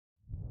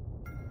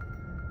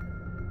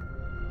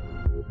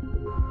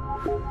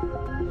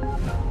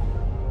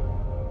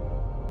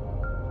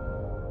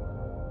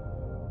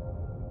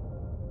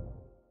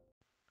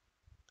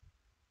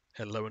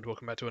Hello and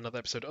welcome back to another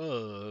episode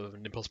of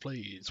Nimpulse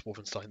Plays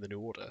Wolfenstein: The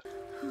New Order.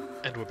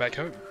 And we're back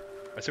home.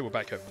 I say we're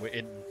back home. We're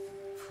in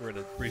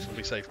a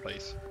reasonably safe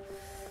place.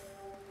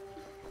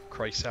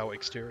 Kreisau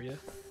exterior.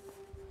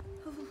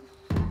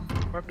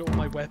 Where have all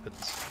my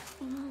weapons?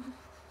 Hold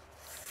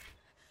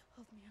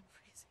me, I'm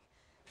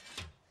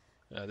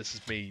freezing. This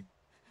is me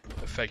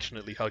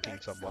affectionately hugging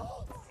someone.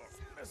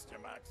 Mr.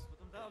 Max.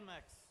 Put him down,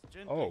 Max.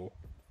 Gently. Oh.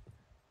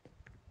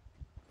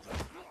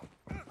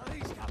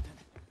 Please, Captain.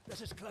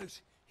 This is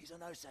Klaus. He's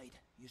on our side.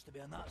 Used to be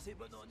a Nazi,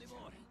 but not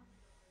anymore.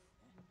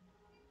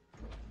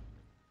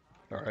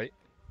 Alright.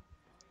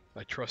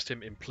 I trust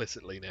him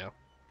implicitly now.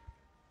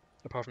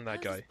 Apart from that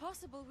How guy. is it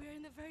possible? We're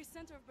in the very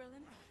center of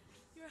Berlin.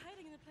 You're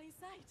hiding in a plain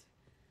sight.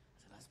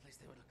 That's the last place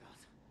they would look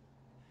out.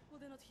 Will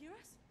they not hear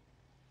us?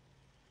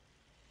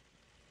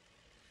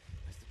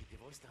 Best to keep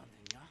your voice down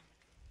then, yeah?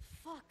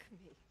 Fuck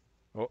me.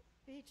 Oh.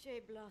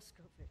 B.J.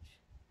 Blazkowicz.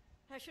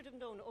 I should have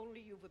known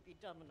only you would be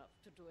dumb enough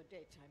to do a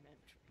daytime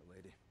entry. The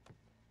lady.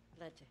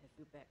 Glad to have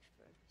you back,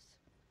 Fergus.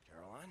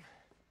 Caroline,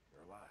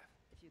 you're alive.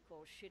 If you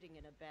call shitting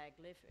in a bag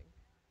living,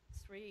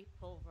 3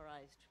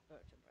 pulverized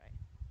vertebrae.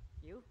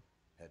 You?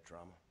 Head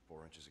trauma,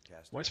 4 inches of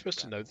cast. Am I supposed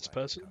to know this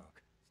person?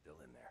 Still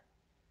in there.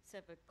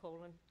 Severed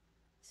colon,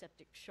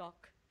 septic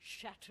shock,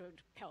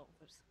 shattered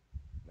pelvis.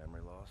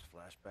 Memory loss,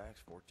 flashbacks,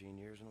 14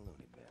 years in a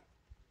loony bin.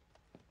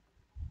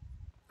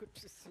 Good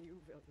to see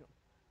you, William.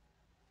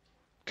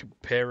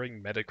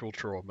 Comparing medical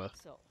trauma.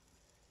 So,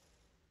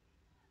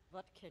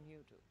 what can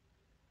you do?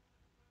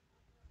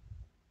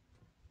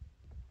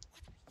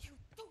 What are you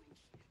doing here?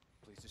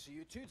 Pleased to see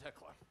you too,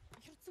 Tekla.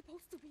 You're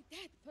supposed to be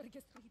dead,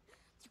 Fergus Reed.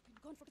 You've been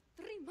gone for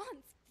 3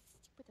 months.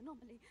 This stupid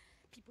anomaly.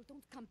 People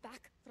don't come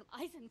back from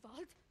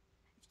Eisenwald.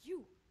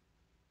 You,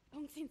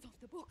 long since off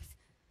the books.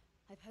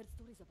 I've heard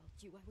stories about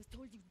you. I was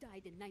told you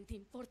died in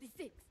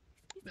 1946.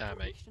 Nah,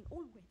 mate.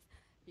 Always.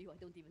 You, I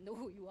don't even know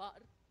who you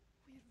are.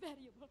 We're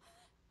variable.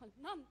 And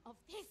none of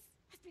this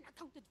has been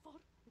accounted for.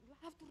 We'll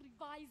have to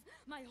revise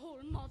my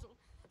whole model.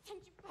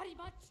 Thank you very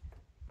much.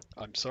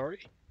 I'm sorry?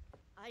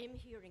 I am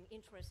hearing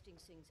interesting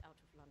things out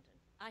of London.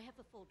 I have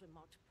a folder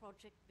marked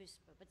Project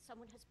Whisper, but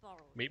someone has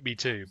borrowed it. Me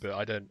too, but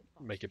I don't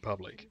make it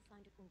public. Can you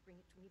find it and bring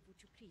it to me, would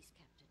you please,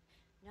 Captain?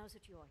 Now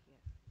that you are here,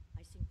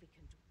 I think we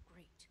can do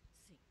great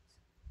things.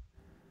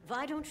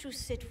 Why don't you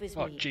sit with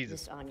Oh, me,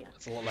 Jesus. Miss Anya?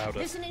 That's a lot louder.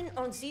 Listen in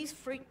on these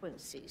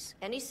frequencies.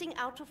 Anything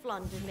out of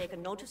London, make a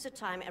note of the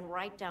time and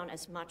write down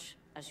as much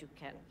as you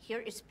can. Here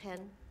is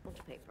pen and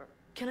paper.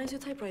 Can I do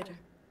typewriter?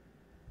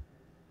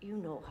 You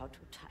know how to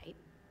type.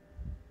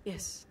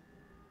 Yes.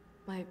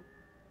 My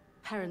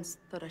parents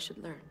thought I should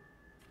learn.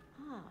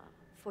 Ah,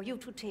 for you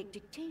to take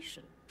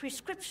dictation,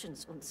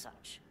 prescriptions and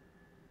such.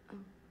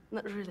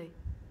 Not really.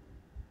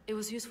 It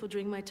was useful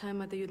during my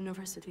time at the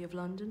University of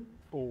London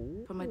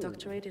Oh. for my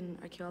doctorate in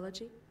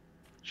archaeology.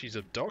 She's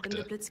a Then doctor.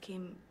 the Blitz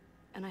came,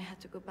 and I had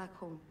to go back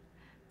home.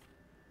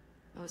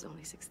 I was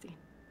only 16.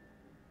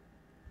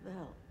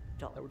 Well,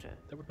 doctor,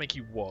 That would make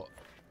you what?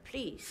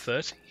 please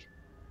 30?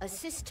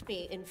 assist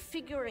me in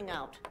figuring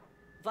out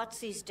what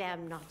these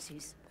damn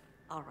Nazis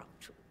are up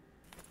to.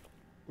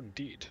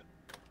 Indeed.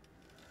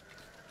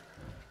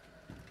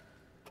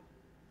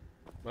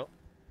 Well,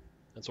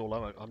 that's all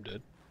I'm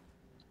doing.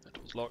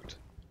 That was locked.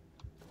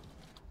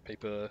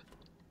 Paper.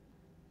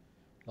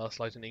 Last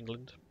light in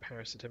England,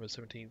 Paris, September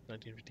 17th,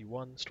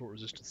 1951. Store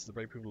resistance to the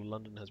brave people of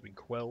London has been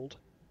quelled.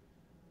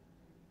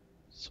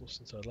 Source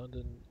inside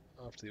London.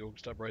 After the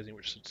August uprising,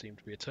 which seemed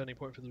to be a turning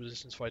point for the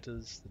resistance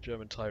fighters, the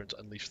German tyrants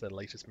unleashed their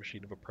latest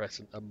machine of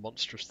oppression, a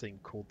monstrous thing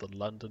called the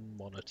London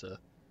Monitor.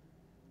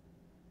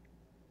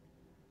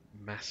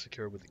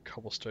 Massacre with the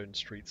cobblestone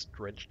streets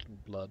drenched in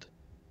blood.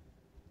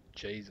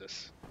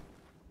 Jesus.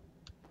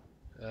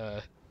 You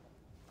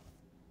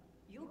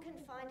can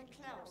find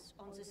Klaus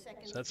on the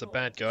second So that's a floor.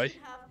 bad You guy.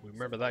 should have We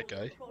remember the that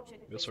guy. Project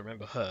We also Whisper.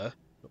 remember her.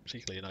 Not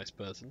particularly a nice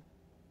person.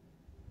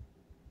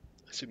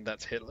 I assume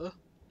that's Hitler.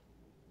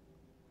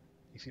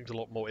 He seems a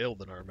lot more ill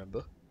than I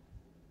remember.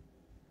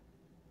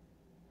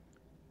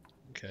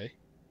 Okay.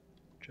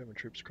 German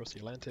troops across the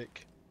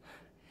Atlantic.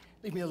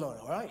 Leave me alone,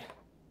 all right?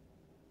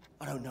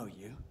 I don't know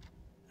you,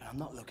 and I'm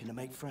not looking to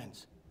make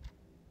friends. Do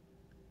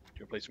you want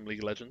to play some League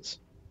of Legends?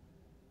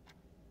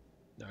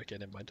 No, okay,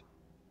 never mind.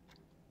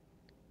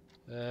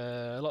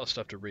 A lot of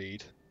stuff to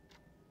read.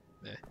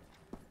 Yeah.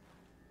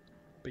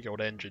 Big old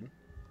engine.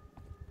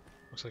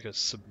 Looks like a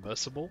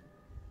submersible.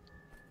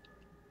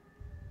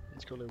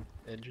 It's got little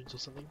engines or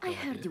something. I No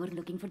heard idea. you were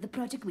looking for the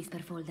Project Whisper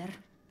folder.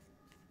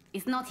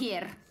 It's not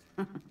here,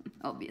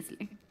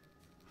 obviously.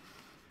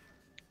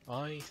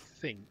 I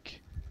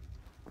think...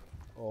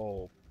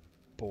 Oh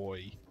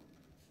boy.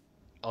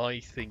 I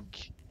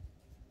think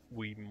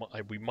we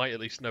might at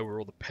least know where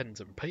all the pens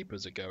and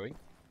papers are going.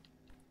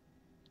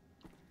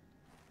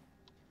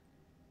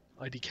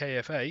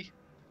 IDKFA?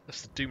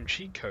 That's the Doom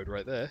cheat code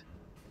right there.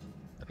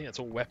 I think that's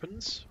all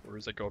weapons, or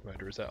is that God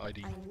mode, or is that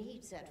ID? I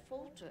need that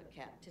folder,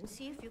 Captain.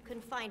 See if you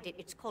can find it.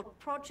 It's called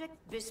Project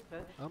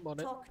Whisper. I'm on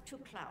it. Talk to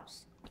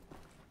Klaus.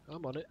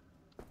 I'm on it.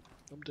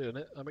 I'm doing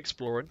it. I'm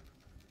exploring.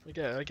 I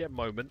get a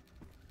moment.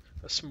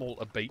 a small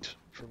abate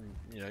from,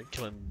 you know,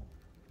 killing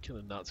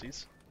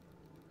Nazis.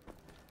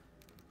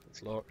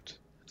 It's locked.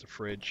 It's a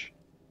fridge.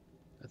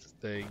 That's a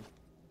thing.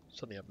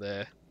 Something up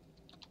there.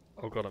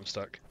 Oh god, I'm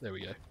stuck. There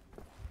we go.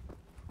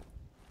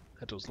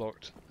 That door's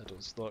locked. That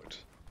door's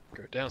locked.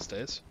 Go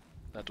downstairs.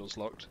 That door's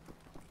locked.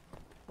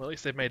 Well, at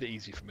least they've made it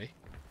easy for me.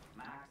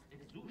 Max, es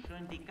sucht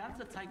schon die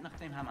ganze Zeit nach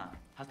dem Hammer.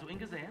 Hast du ihn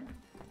gesehen?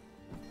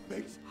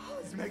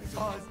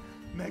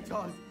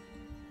 McToss.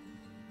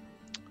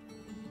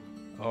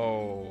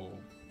 Oh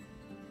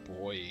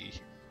boy.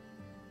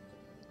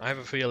 I have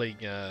a feeling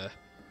let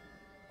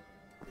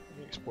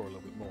me explore a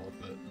little bit more,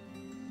 but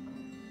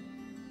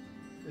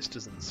this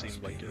doesn't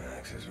seem like it.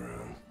 Max's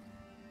room.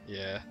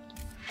 Yeah.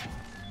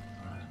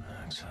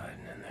 Max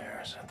hiding in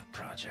there is at the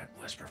Project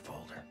Whisper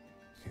folder.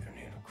 Either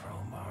need a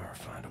crowbar or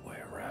find a way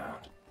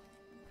around.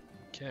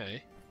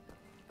 Okay.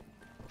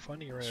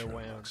 Finding a way This room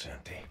around. looks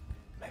empty.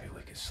 Maybe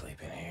we could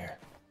sleep in here.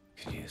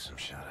 Could use some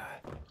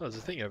shut-eye. Oh, there's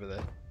a thing over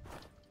there.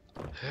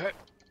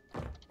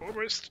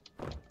 Almost.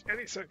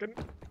 Any second.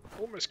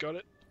 Almost got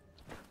it.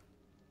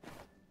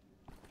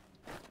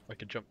 I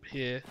could jump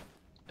here,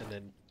 and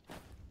then...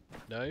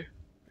 No?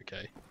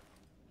 Okay.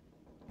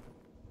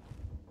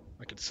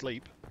 I could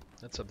sleep.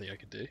 That's something I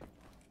could do.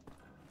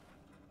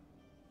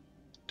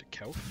 To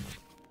Kelf.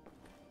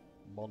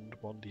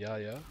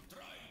 Mondiaya.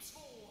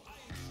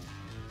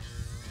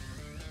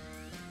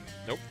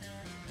 Nope.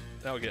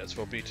 That'll get us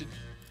booted.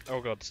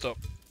 Oh god, stop.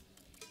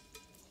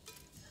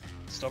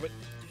 Stop it.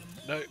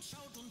 No.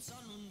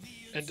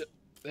 End it.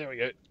 There we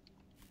go.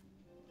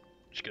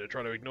 Just gonna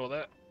try to ignore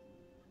that.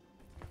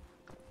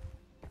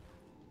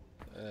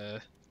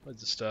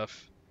 Loads of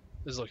stuff.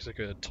 This looks like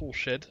a tool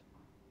shed.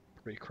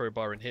 Probably a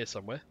crowbar in here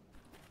somewhere.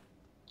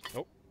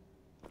 Oh.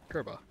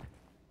 Crowbar.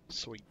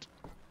 Sweet.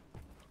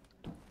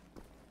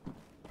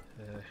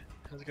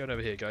 How's it going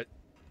over here, guy?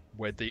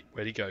 Where'd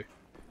he go?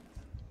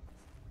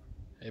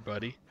 Hey,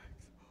 buddy.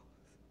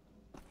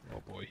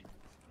 Oh boy.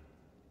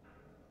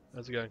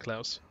 How's it going,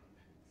 Klaus?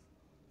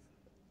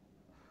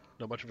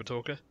 Not much of a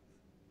talker?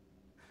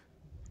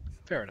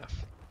 Fair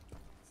enough.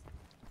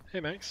 Hey,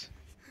 Max.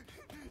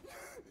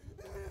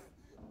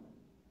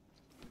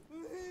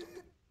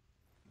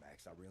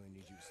 Max, I really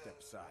need you to step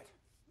aside.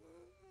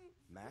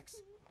 Max,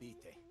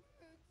 bitte.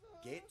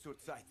 Geht zur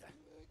Seite.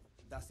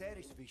 Das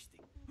ist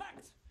wichtig.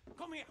 Max,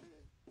 komm her.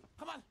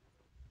 Komm an.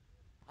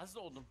 Alles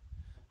in Ordnung.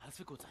 Alles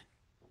wird gut sein.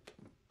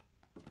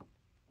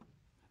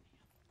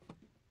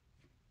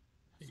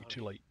 You're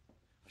too late.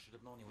 I should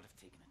have known he would have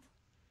taken it.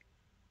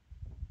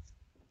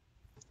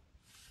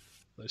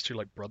 Those two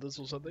like brothers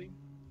or something?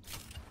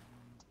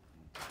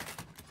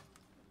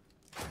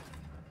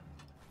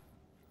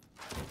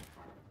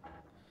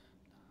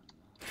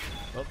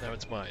 Well, now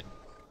it's mine.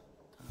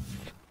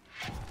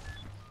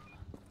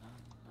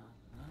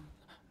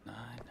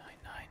 Nein, nein,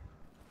 nein.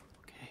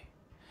 Okay.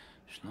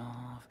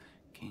 Schlaf,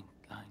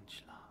 Kindlein,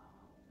 schlaf.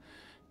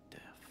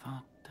 Der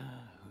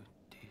Vater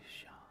hüt dich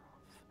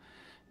scharf.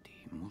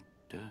 Die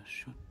Mutter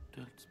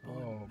schüttelt's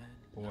Oh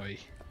boy.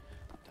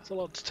 There's a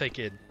lot to take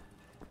in.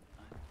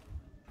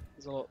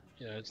 There's a lot,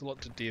 you know, there's a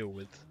lot to deal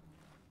with.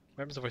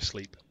 What happens if I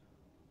sleep?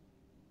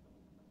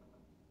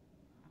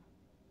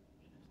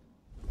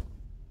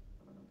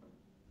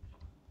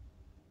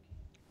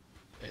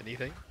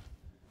 Anything?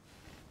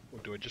 Or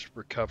do I just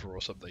recover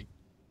or something?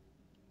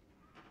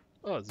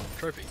 Oh, there's a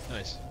trophy.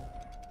 Nice.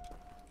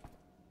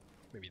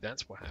 Maybe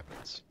that's what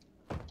happens.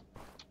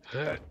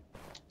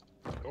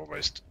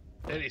 Almost.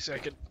 Any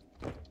second.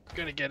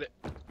 Gonna get it.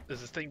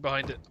 There's a thing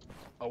behind it.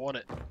 I want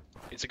it.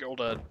 It's a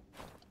gold urn.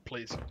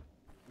 Please.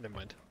 Never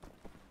mind.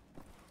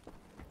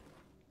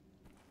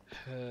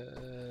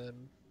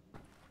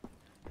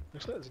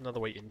 Looks like there's another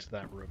way into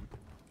that room.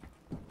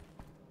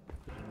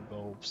 It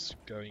involves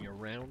going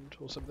around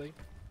or something.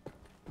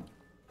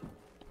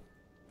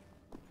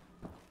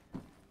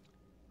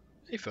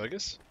 Hey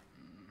Fergus.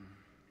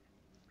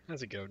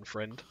 How's it going,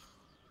 friend?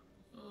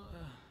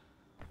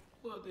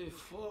 Bloody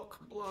fuck,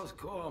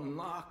 Blasco, I'm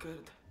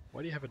knackered.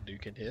 Why do you have a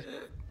nuke in here?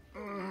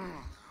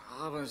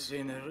 I haven't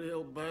seen a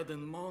real bed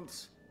in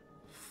months.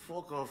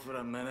 Fuck off for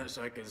a minute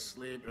so I can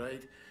sleep,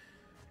 right?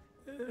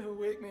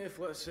 Wake me if,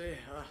 let's say,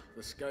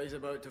 the sky's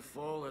about to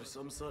fall or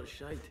some sort of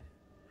shite.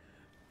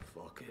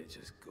 Fuck it,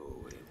 just go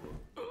away.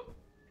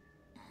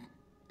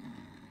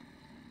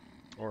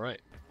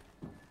 Alright.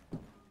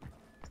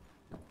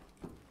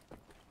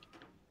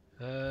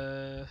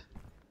 I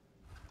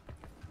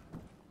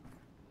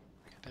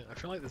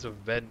feel like there's a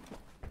vent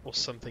or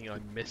something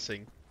I'm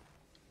missing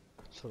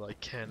so that I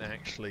can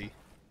actually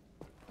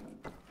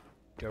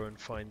go and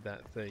find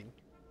that thing.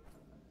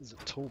 There's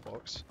a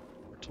toolbox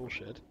or a tool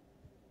shed.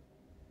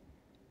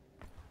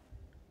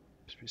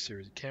 Must be a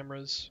series of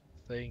cameras,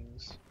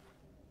 things,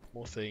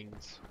 more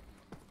things.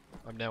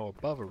 I'm now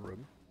above a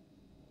room.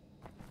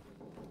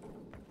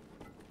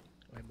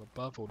 I'm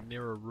above or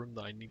near a room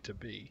that I need to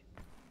be.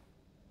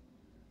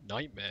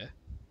 Nightmare?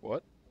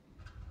 What?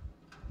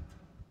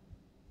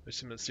 I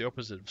assume that's the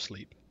opposite of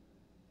sleep.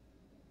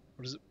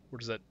 What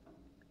does that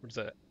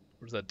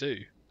do?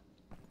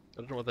 I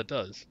don't know what that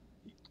does.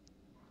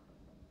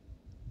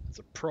 It's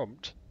a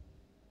prompt.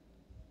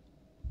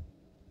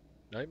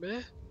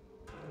 Nightmare?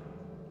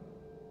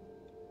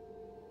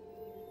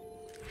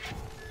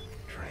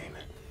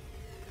 Dreaming.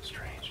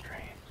 Strange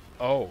dream.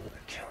 Oh. The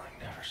killing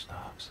never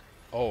stops.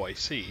 Oh, I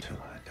see. Till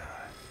I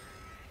die.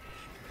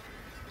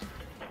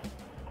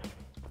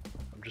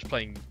 I'm just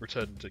playing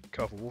Return to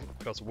Castle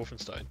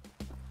Wolfenstein.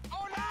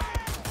 Oh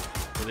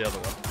no! Or the other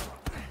one.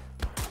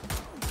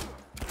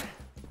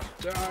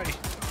 Die!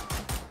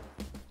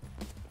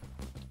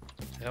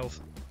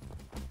 Health.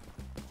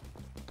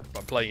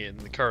 I'm playing it in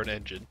the current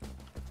engine.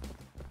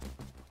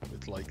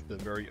 With like the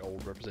very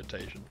old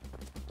representation.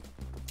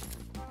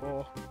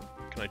 Or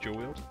can I dual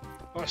wield?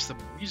 Oh, it's the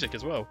music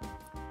as well.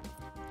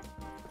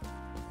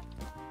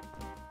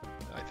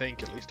 I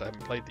think, at least, I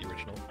haven't played the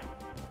original.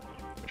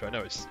 Which I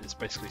know is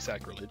basically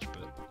sacrilege,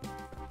 but...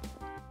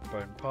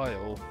 Bone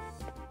pile.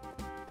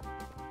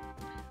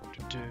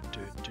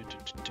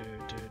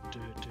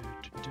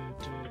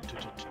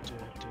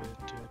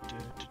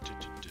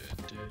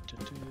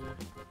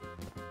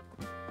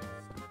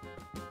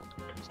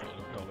 It's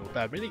not a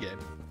bad minigame.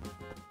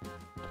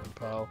 Bone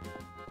pile.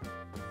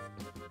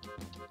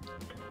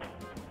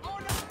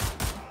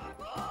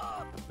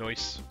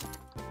 Nice.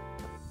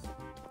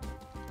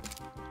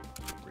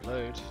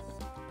 Reload.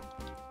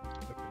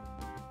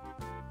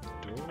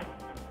 Open door.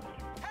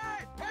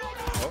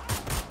 Oh.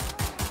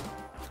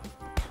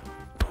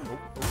 Oh,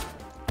 oh.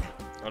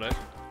 Oh no.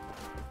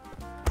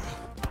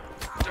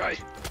 Die!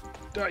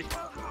 Die!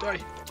 Die!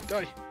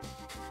 Die!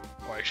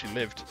 Oh, I actually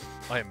lived.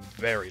 I am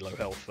very low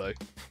health though.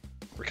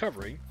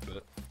 Recovering,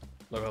 but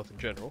low health in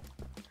general.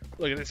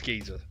 Look at this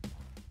geezer.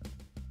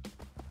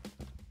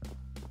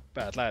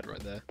 Bad lad right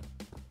there.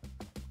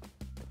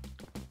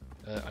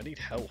 I need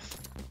health.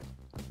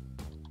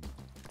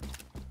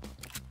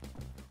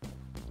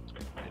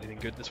 Anything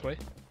good this way?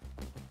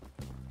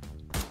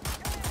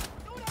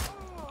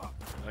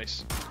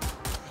 Nice.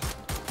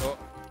 Oh,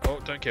 oh,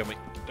 don't kill me.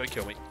 Don't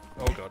kill me.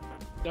 Oh god.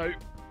 No!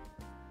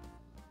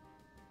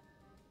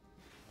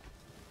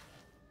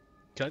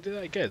 Can I do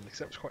that again? Because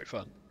that was quite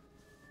fun.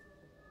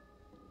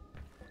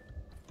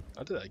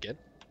 I'll do that again.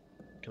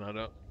 Can I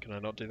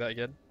not do that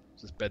again?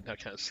 Is this bed now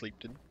can't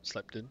slept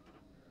in?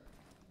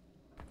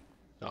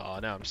 Ah,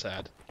 now I'm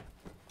sad.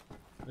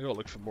 I gotta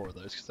look for more of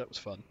those because that was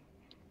fun.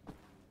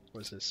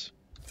 What is this?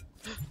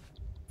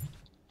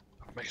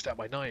 I've maxed out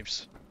my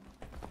knives.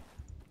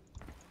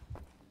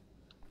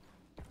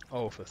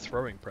 Oh, for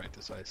throwing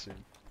practice, I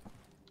assume.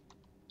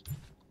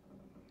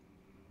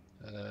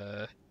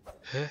 Huh?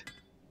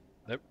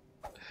 Nope.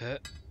 Huh?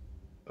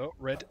 Oh,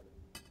 red.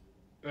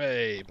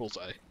 Hey,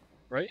 bullseye.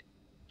 Right?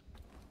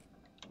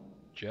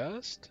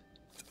 Just?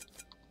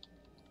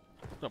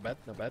 Not bad,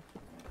 not bad.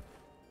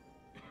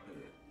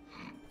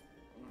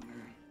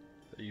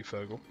 There you,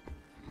 Fogel.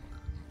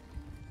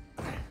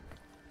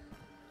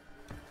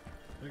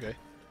 Okay.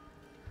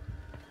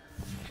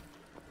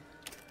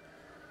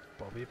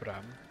 Bobby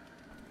Bram.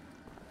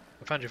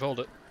 I found your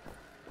folder.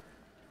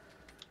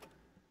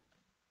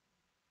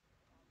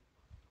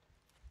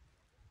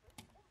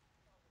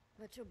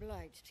 Much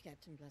obliged,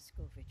 Captain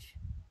Blazkowicz.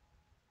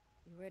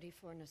 You ready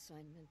for an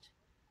assignment?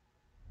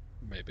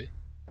 Maybe.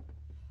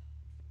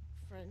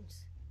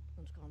 Friends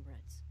and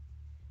comrades,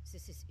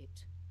 this is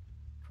it.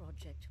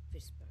 Project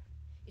Whisper.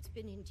 It's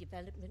been in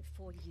development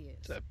for years.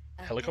 Is that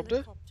a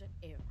helicopter? Helicopter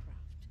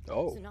aircraft.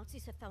 Oh. The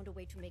Nazis have found a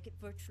way to make it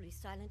virtually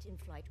silent in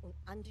flight and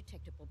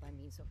undetectable by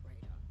means of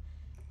radar.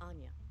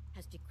 Anya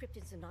has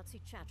decrypted the Nazi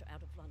chatter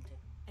out of London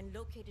and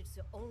located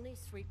the only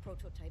 3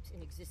 prototypes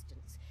in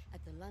existence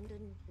at the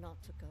London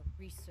Nautica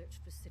research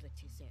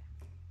facilities there.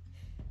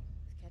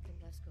 With Captain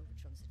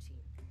Blazkowicz on the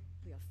team,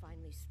 we are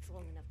finally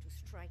strong enough to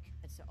strike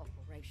at the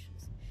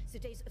operations. The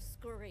days of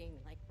scurrying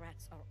like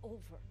rats are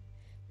over.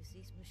 With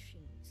these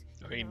machines,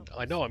 I mean,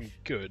 I know I'm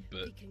good,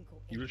 but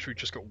you literally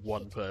just got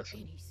one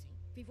person. Anything.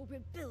 We will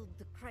rebuild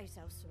the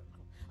Kreisau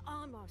Circle,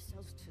 arm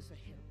ourselves to the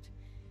hilt.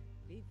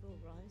 We will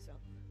rise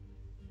up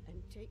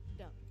and take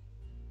down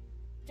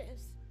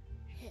Death's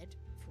head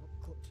for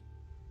good.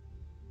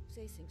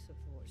 They think the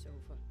war's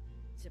over,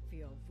 that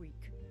we are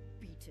weak,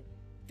 beaten,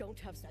 don't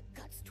have the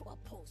guts to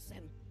oppose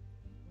them.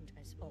 And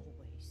as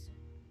always,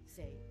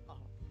 they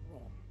are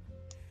wrong.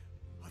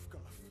 I've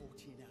got a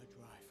 14-hour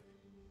drive.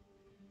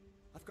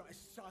 I've got a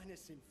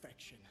sinus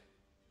infection.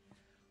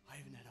 I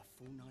haven't had a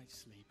full night's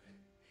sleep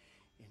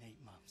in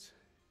 8 months.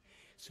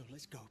 So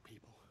let's go,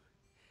 people.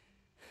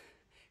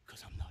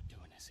 Because I'm not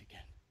doing this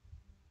again.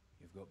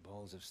 You've got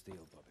balls of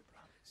steel, Bobby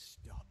Brown.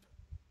 Stop.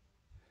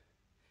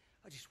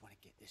 I just want to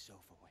get this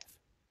over with.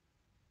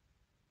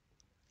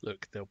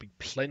 Look, there'll be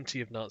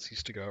plenty of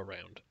Nazis to go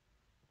around.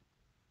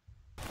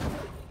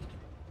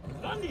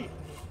 Randy!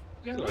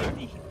 Hello.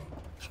 Randy!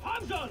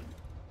 Hanson!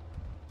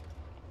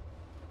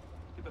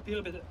 Die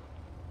Papiere bitte.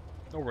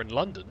 Oh, we're in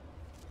London.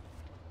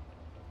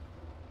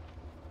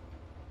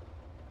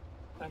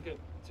 Danke.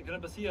 Sie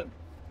können passieren.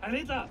 Herr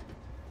Ritter!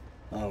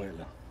 Oh,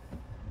 Hitler.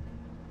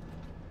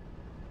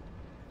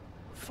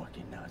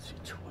 Fucking Nazi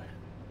twit.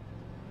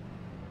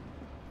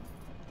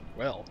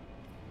 Well.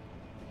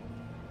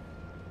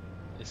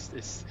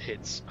 This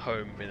hits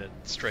home in a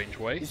strange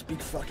way. This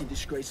big fucking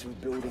disgrace of a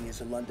building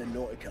is a London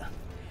Nautica.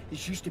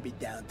 This used to be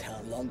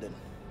downtown London.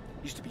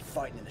 Used to be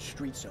fighting in the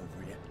streets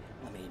over here.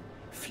 I mean,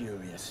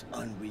 furious,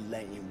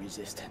 unrelenting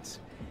resistance.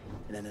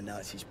 And then the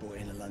Nazis brought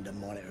in a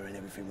London Monitor and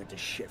everything went to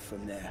shit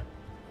from there.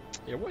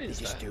 Yeah, what is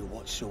They just that? do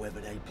whatsoever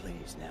they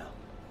please now.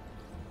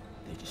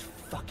 They just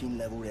fucking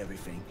leveled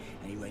everything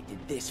and erected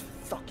this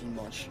fucking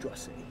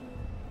monstrosity.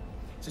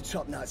 It's a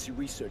top Nazi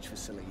research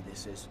facility,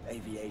 this is.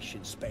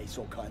 Aviation, space,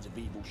 all kinds of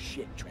evil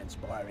shit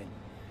transpiring.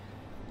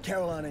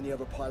 Caroline and the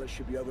other pilots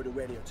should be over the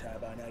radio tower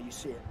by now, you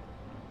see it.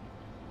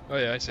 Oh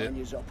yeah, I see it.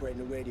 Anya's operating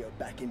the radio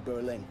back in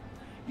Berlin.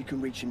 You can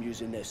reach him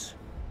using this.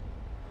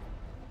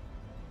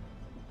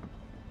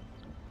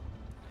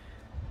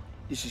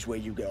 This is where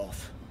you get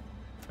off.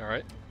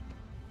 Alright.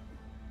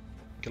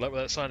 Good luck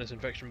with that sinus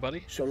infection,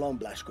 buddy. So long,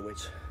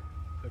 Blazkowicz.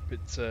 Hope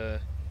it's,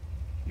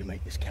 You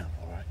make this count,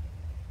 alright?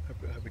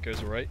 hope it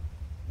goes alright.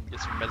 Get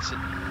some medicine.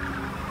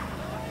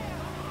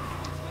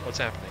 What's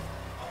happening?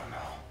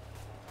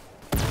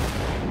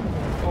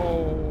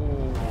 Oh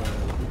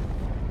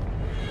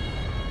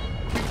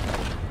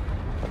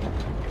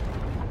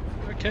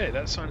no. Okay,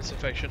 that's sinus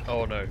infection.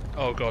 Oh no.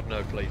 Oh god,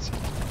 no, please.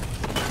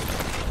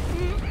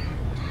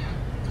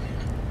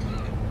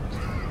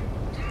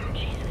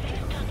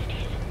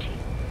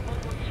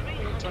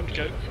 Time to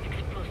go.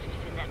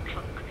 Explosives in that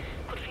trunk.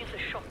 Could feel the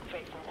shock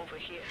wave from over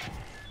here.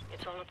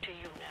 It's all up to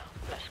you now,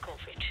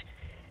 Blazkowicz.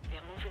 We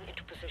are moving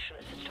into position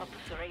at the top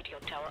of the radio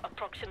tower,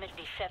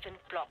 approximately 7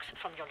 blocks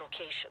from your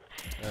location.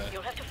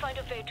 You'll have to find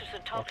a way to the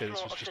top okay, this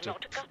floor was of the just a-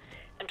 Nautica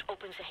and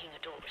open the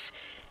hangar doors.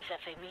 That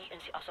way me and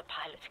the other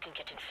pilots can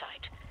get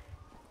inside.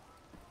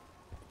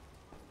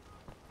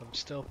 I'm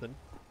stealthing.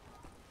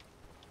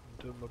 I'm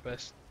doing my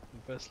best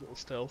little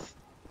stealth.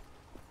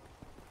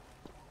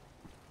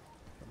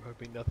 I'm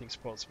hoping nothing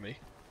spots me.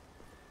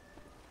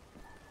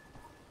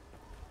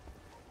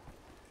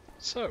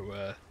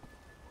 So,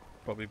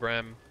 Bobby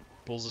Bram,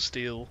 Balls of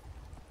Steel.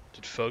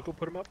 Did Fergal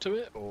put him up to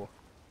it, or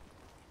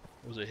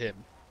was it him?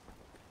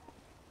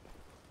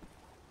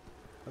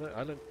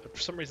 I don't.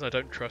 For some reason, I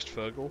don't trust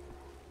Fergal.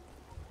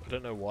 I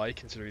don't know why,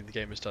 considering the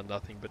game has done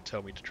nothing but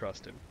tell me to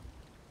trust him.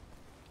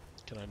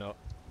 Can I not?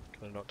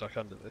 Can I not duck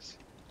under this?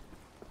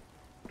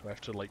 Do I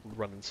have to like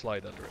run and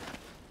slide under it?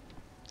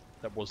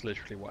 That was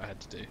literally what I had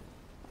to do.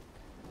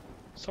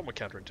 Somewhat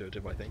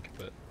counterintuitive, I think,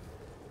 but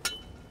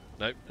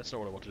nope, that's not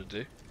what I wanted to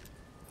do.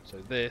 So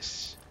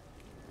this,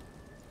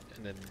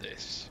 and then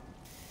this.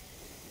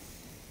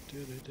 I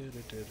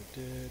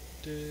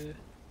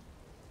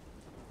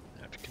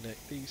have to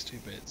connect these two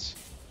bits.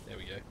 There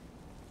we go.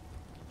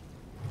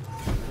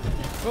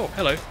 Oh,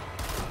 hello.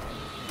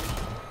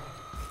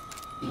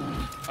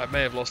 I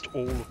may have lost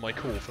all of my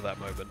cool for that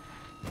moment.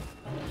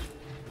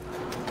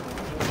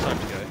 Time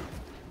to go.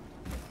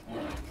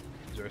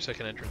 Is there a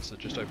second entrance that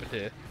just opened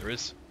here? There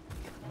is.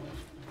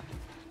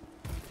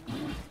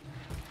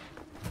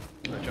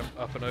 Can I jump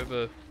up and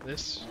over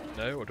this?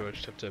 No, or do I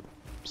just have to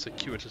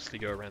circuitously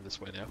go around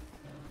this way now?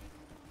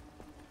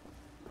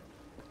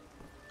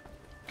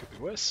 Could be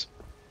worse.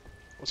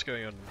 What's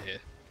going on in here?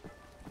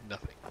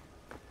 Nothing.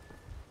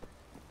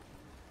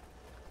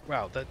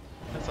 Wow,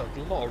 that's a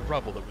lot of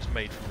rubble that was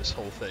made from this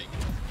whole thing.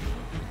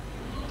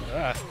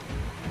 Ah!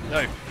 No!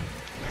 I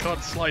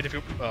can't slide if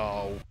you're...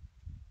 Oh.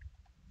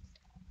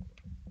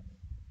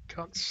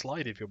 Can't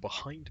slide if you're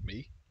behind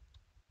me.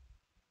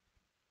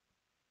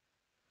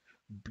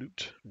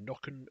 Blut,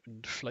 Nocken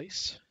and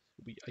Fleiss.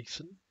 We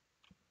Eisen?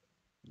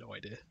 No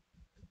idea.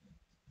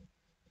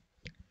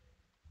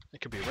 It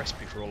could be a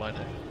recipe for all I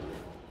know.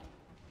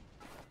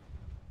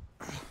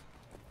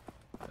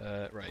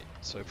 Right,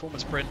 so form a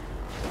sprint,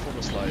 form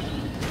a slide.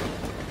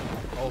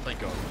 Oh, thank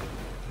God.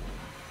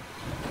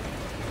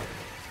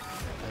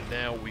 And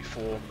now we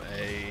form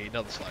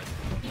another slide.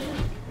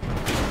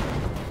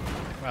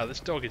 Wow,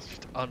 this dog is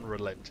just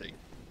unrelenting.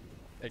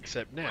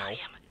 Except now,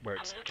 where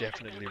it's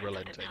definitely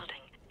relenting.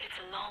 It's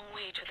a long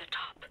way to the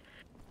top.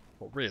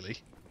 What, really?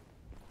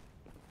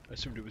 I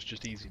assumed it was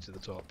just easy to the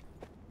top.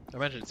 I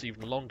imagine it's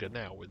even longer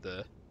now with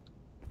the...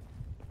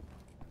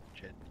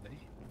 Gently.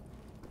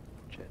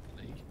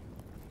 Gently.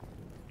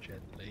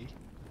 Gently.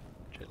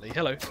 Gently.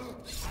 Hello!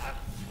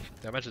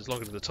 I imagine it's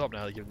longer to the top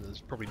now, given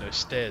there's probably no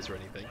stairs or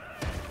anything.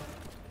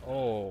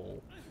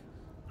 Oh.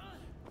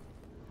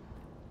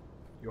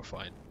 You're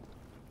fine.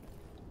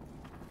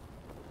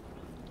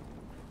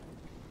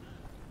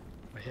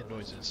 I hear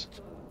noises.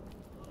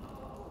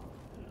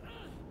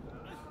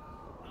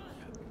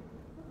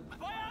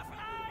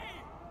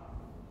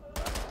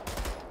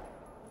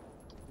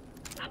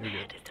 Up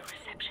ahead is the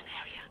reception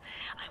area.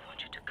 I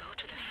want you to go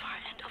to the far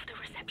end of the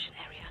reception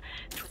area,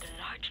 through the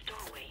large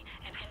doorway,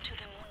 and into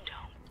the moon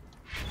dome.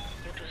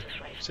 You do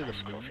this right, Say the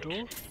moon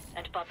door?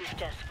 and Bobby's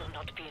death will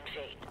not be in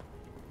vain.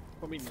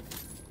 I mean...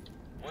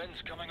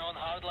 Wind's coming on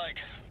hard like.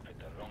 Picked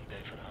the wrong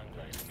day for hang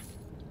gliding.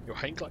 Your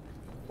hang glide?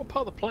 What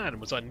part of the plan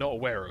was I not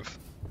aware of?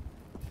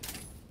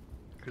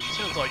 Because it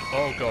sounds like...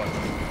 Oh god.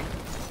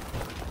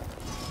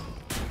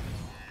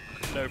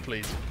 No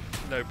please.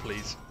 No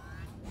please.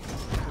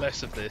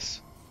 Less of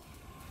this.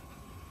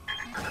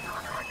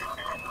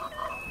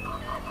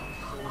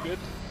 good.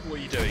 What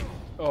are you doing?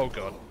 Oh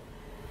god.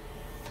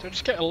 Did I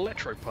just get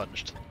electro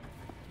punched?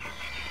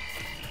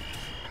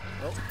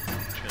 Oh,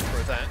 just gonna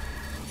throw that.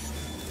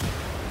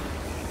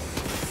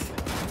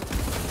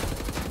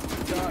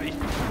 Die!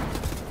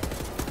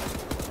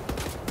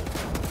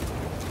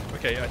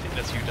 Okay, I think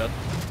that's you done.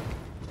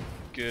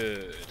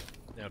 Good.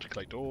 Now to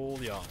collect all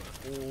the armor,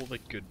 all the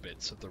good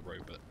bits of the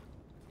robot.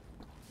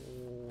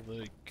 All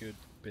the good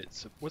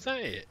bits of... Was that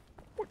it?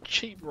 What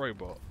cheap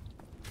robot?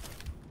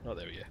 Oh,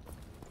 there we go.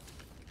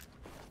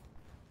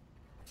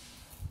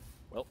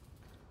 Well.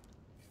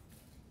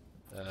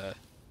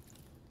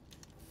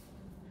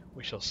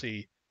 We shall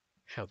see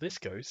how this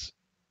goes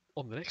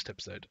on the next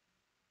episode.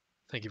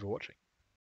 Thank you for watching.